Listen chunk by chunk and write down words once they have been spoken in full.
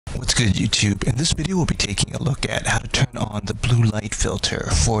good, YouTube? In this video, we'll be taking a look at how to turn on the blue light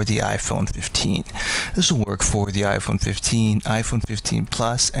filter for the iPhone 15. This will work for the iPhone 15, iPhone 15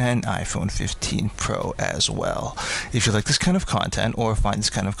 Plus, and iPhone 15 Pro as well. If you like this kind of content or find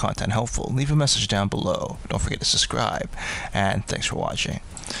this kind of content helpful, leave a message down below. Don't forget to subscribe, and thanks for watching.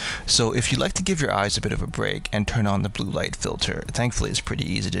 So if you'd like to give your eyes a bit of a break and turn on the blue light filter, thankfully it's pretty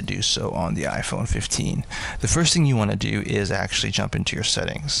easy to do so on the iPhone 15. The first thing you want to do is actually jump into your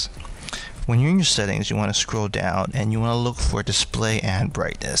settings. When you're in your settings, you want to scroll down and you want to look for display and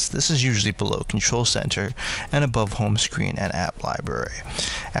brightness. This is usually below control center and above home screen and app library.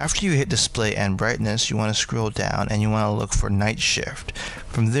 After you hit display and brightness, you want to scroll down and you want to look for night shift.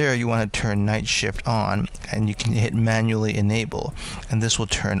 From there, you want to turn night shift on and you can hit manually enable, and this will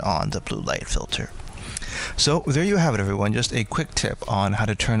turn on the blue light filter. So there you have it, everyone. Just a quick tip on how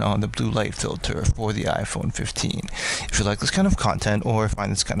to turn on the blue light filter for the iPhone 15. If you like this kind of content or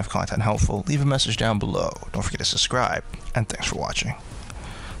find this kind of content helpful, leave a message down below. Don't forget to subscribe, and thanks for watching.